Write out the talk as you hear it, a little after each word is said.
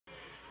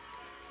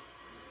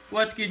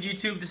What's good,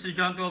 YouTube? This is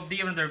John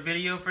 12D, another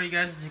video for you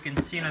guys. As you can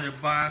see, another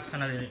box,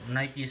 another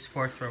Nike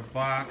Sportswear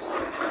box.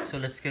 So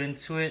let's get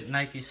into it.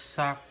 Nike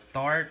Sock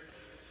Dart,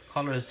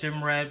 colors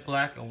gym red,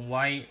 black, and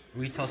white.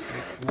 Retails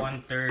for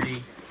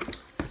 $130.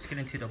 Let's get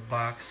into the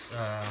box.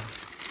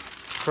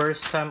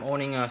 First time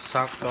owning a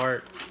Sock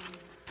Dart,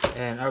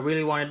 and I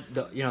really wanted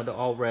the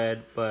all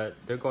red, but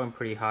they're going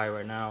pretty high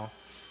right now.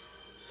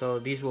 So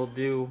these will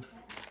do.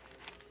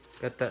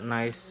 Got that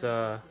nice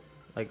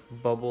like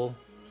bubble.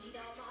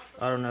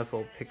 I don't know if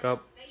it'll pick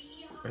up.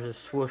 There's a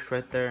swoosh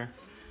right there,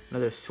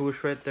 another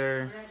swoosh right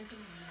there,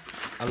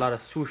 a lot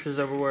of swooshes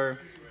everywhere.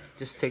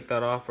 Just take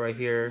that off right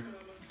here,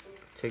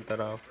 take that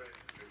off,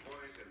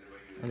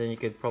 and then you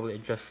could probably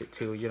adjust it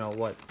to, you know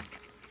what,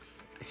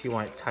 if you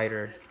want it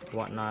tighter,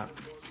 whatnot.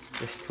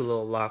 There's two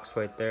little locks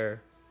right there.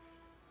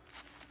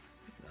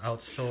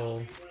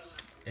 Outsole,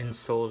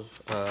 insole's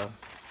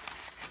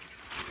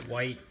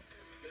white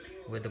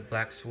with a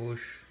black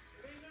swoosh.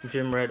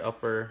 Gym red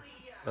upper,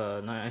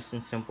 nice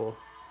and simple.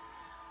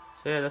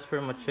 So yeah, that's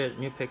pretty much it.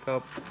 New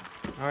pickup.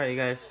 Alright, you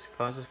guys,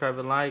 comment, subscribe,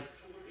 and like.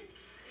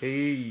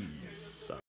 Peace.